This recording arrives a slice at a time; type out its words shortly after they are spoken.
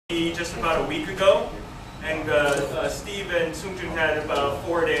just about a week ago, and Steve and Sungjun had about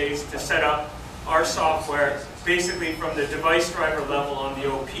 4 days to set up our software basically from the device driver level on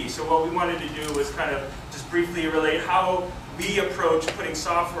the OP. So what we wanted to do was kind of just briefly relate how we approach putting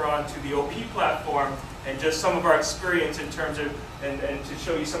software onto the OP platform and just some of our experience in terms of, and to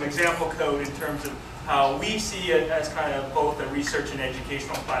show you some example code in terms of how we see it as kind of both a research and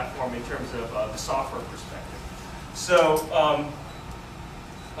educational platform in terms of the software perspective. So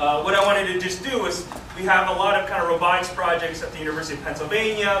what I wanted to just do is, we have a lot of kind of robotics projects at the University of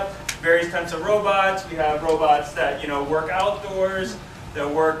Pennsylvania, various types of robots. We have robots that work outdoors, that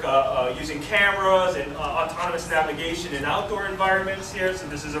work using cameras and autonomous navigation in outdoor environments here. So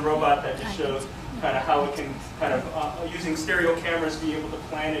this is a robot that just shows kind of how it can kind of, using stereo cameras, be able to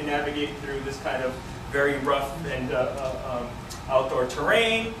plan and navigate through this kind of very rough and outdoor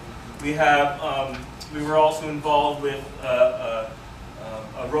terrain. We have, we were also involved with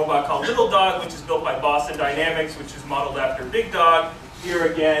a robot called Little Dog, which is built by Boston Dynamics, which is modeled after Big Dog.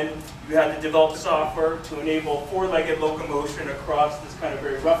 Here again, you had to develop software to enable four-legged locomotion across this kind of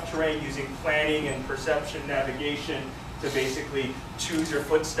very rough terrain using planning and perception navigation to basically choose your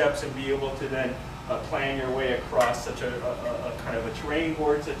footsteps and be able to then plan your way across such a kind of a terrain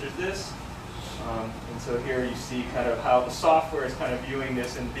board such as this. And so here you see kind of how the software is kind of viewing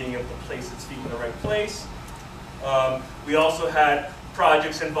this and being able to place its feet in the right place. We also had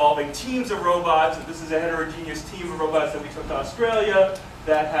projects involving teams of robots. And this is a heterogeneous team of robots that we took to Australia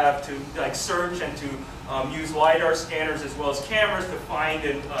that have to search and to use LiDAR scanners as well as cameras to find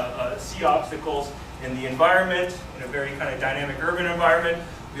and see obstacles in the environment, in a very kind of dynamic urban environment.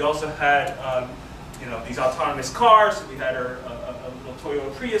 We also had these autonomous cars. We had a little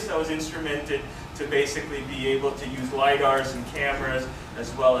Toyota Prius that was instrumented to basically be able to use LiDARs and cameras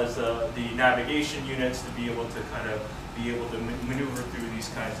as well as the navigation units to be able to kind of maneuver through these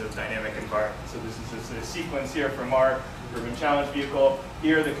kinds of dynamic environments. So this is just a sequence here from our Urban Challenge vehicle.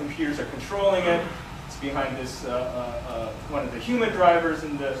 Here the computers are controlling it. It's behind this one of the human drivers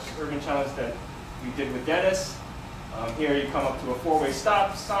in the Urban Challenge that we did with Dennis. Here you come up to a four-way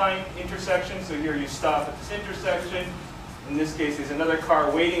stop sign intersection. So here you stop at this intersection. In this case, there's another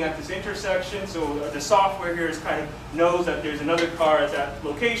car waiting at this intersection. So the software here is kind of knows that there's another car at that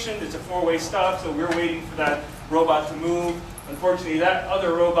location. It's a four-way stop, so we're waiting for that robot to move. Unfortunately, that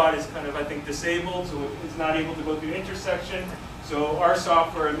other robot is kind of, I think, disabled, so it's not able to go through the intersection. So our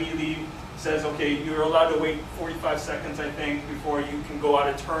software immediately says, okay, you're allowed to wait 45 seconds, I think, before you can go out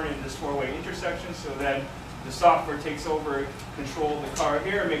a turn in this four-way intersection. So then the software takes over control of the car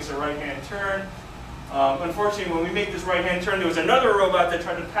here, makes a right-hand turn. Unfortunately, when we make this right-hand turn, there was another robot that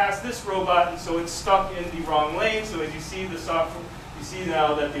tried to pass this robot, and so it's stuck in the wrong lane. So as you see the software, you see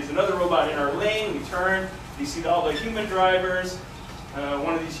now that there's another robot in our lane. We turn. You see all the human drivers.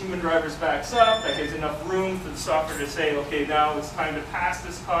 One of these human drivers backs up. That gives enough room for the software to say, okay, now it's time to pass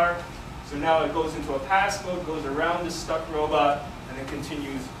this car. So now it goes into a pass mode, goes around this stuck robot, and then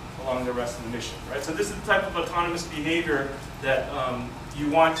continues along the rest of the mission. Right? So this is the type of autonomous behavior that you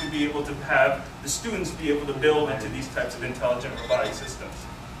want to be able to have the students be able to build into these types of intelligent robotic systems.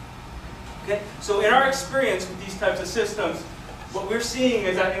 Okay? So in our experience with these types of systems, what we're seeing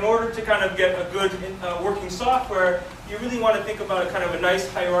is that in order to kind of get a good working software, you really want to think about a kind of a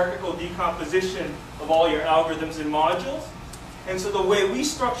nice hierarchical decomposition of all your algorithms and modules. And so the way we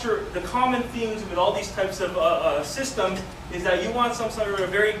structure the common themes with all these types of systems is that you want some sort of a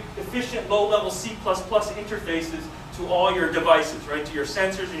very efficient low-level C++ interfaces to all your devices, right, to your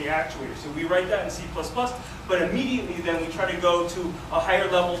sensors and your actuators. So we write that in C++, but immediately then we try to go to a higher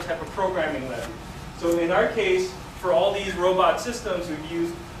level type of programming language. So in our case, for all these robot systems, we've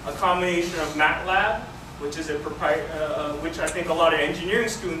used a combination of MATLAB, which is which I think a lot of engineering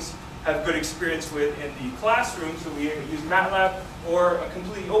students have good experience with in the classroom. So we use MATLAB, or a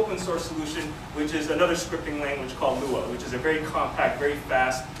completely open source solution, which is another scripting language called Lua, which is a very compact, very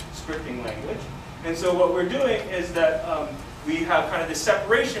fast scripting language. And so what we're doing is that we have kind of this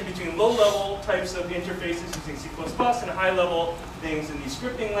separation between low-level types of interfaces using C++ and high-level things in these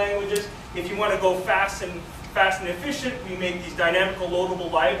scripting languages. If you want to go fast and efficient, we make these dynamical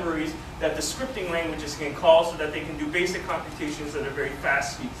loadable libraries that the scripting languages can call so that they can do basic computations at a very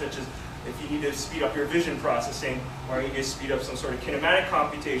fast speed, such as if you need to speed up your vision processing or you need to speed up some sort of kinematic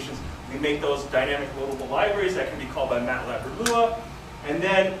computations, we make those dynamic loadable libraries that can be called by MATLAB or Lua. And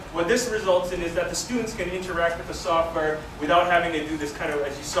then what this results in is that the students can interact with the software without having to do this kind of,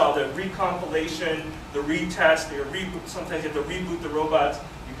 as you saw, the recompilation, the retest, the reboot. Sometimes you have to reboot the robots.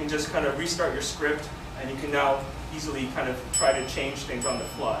 You can just kind of restart your script, and you can now easily kind of try to change things on the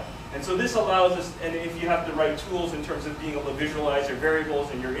fly. And so this allows us, and if you have the right tools in terms of being able to visualize your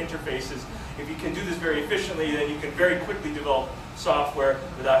variables and your interfaces, if you can do this very efficiently, then you can very quickly develop software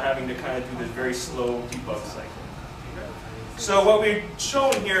without having to kind of do this very slow debug cycle. So what we've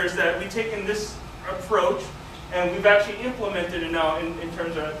shown here is that we've taken this approach and we've actually implemented it now in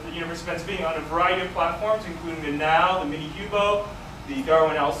terms of the University of Pennsylvania on a variety of platforms, including the NOW, the Mini Hubo, the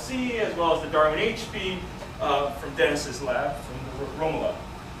DARwIN LC, as well as the DARwIN-HP from Dennis's lab, from the Roma lab.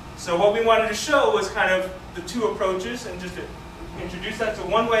 So what we wanted to show was kind of the two approaches and just to introduce that. So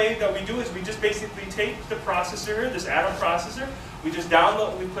one way that we do is we just basically take the processor, this Atom processor, we just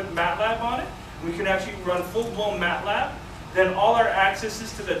download, we put MATLAB on it, we can actually run full-blown MATLAB. Then all our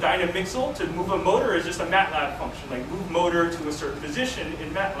accesses to the Dynamixel to move a motor is just a MATLAB function, like move motor to a certain position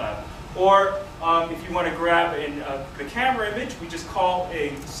in MATLAB. Or if you want to grab the camera image, we just call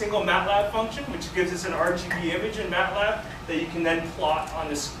a single MATLAB function, which gives us an RGB image in MATLAB that you can then plot on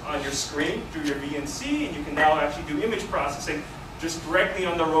your screen through your VNC, and you can now actually do image processing just directly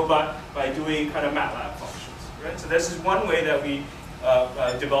on the robot by doing kind of MATLAB functions. Right? So this is one way that we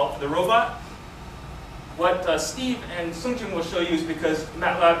developed the robot. What Steve and Sungjin will show you is because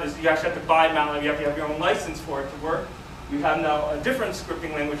MATLAB is, you actually have to buy MATLAB, you have to have your own license for it to work. We have now a different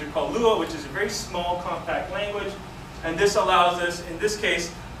scripting language called Lua, which is a very small, compact language. And this allows us, in this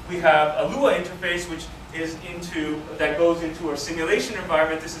case, we have a Lua interface, which is that goes into our simulation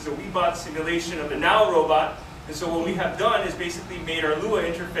environment. This is a Weebot simulation of the NOW robot. And so what we have done is basically made our Lua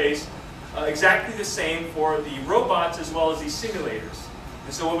interface exactly the same for the robots as well as these simulators.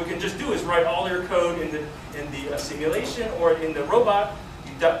 And so what we can just do is write all your code in the simulation or in the robot.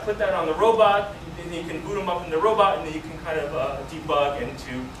 You put that on the robot, and you can boot them up in the robot, and then you can kind of debug and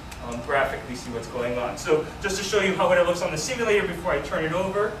to graphically see what's going on. So just to show you how it looks on the simulator before I turn it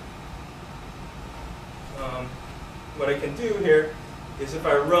over, what I can do here is if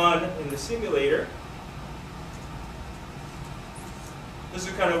I run in the simulator, this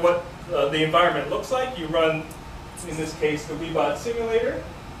is kind of what the environment looks like. You run, in this case, the Weebot simulator.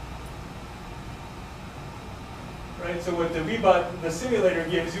 Right, so what the simulator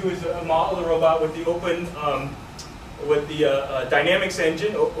gives you is a model of the robot with the open, dynamics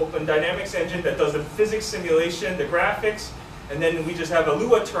engine, open dynamics engine that does the physics simulation, the graphics, and then we just have a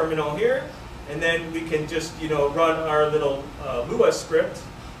Lua terminal here, and then we can just run our little Lua script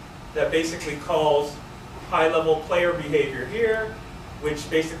that basically calls high-level player behavior here, which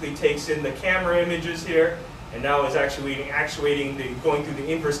basically takes in the camera images here, and now is actuating going through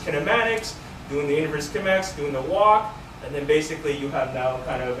the inverse kinematics, doing the inverse kinematics, doing the walk, and then basically you have now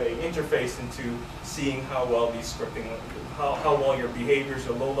kind of an interface into seeing how well these scripting, how well your behaviors,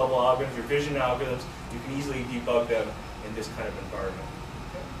 your low-level algorithms, your vision algorithms, you can easily debug them in this kind of environment.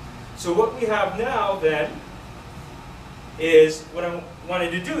 Okay. So what we have now then is, what I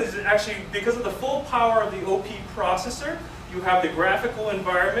wanted to do is actually, because of the full power of the OP processor, you have the graphical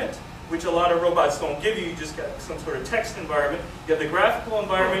environment, which a lot of robots don't give you. You just get some sort of text environment. You have the graphical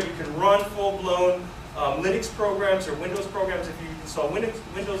environment. You can run full-blown Linux programs or Windows programs. If you install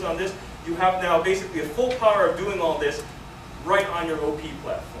Windows on this, you have now basically a full power of doing all this right on your OP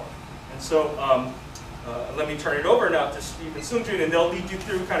platform. And so let me turn it over now to Steve and Sungjin, and they'll lead you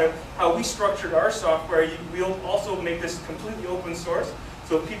through kind of how we structured our software. We'll also make this completely open source.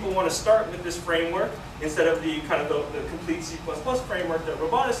 So if people want to start with this framework, instead of the kind of the complete C++ framework that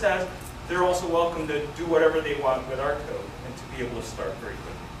Robotis has, they're also welcome to do whatever they want with our code and to be able to start very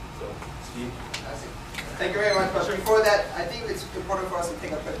quickly. So, Steve. Thank you very much. But before that, I think it's important for us to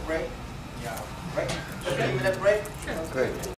take a quick break. Yeah. Right? A 3-minute break? Great.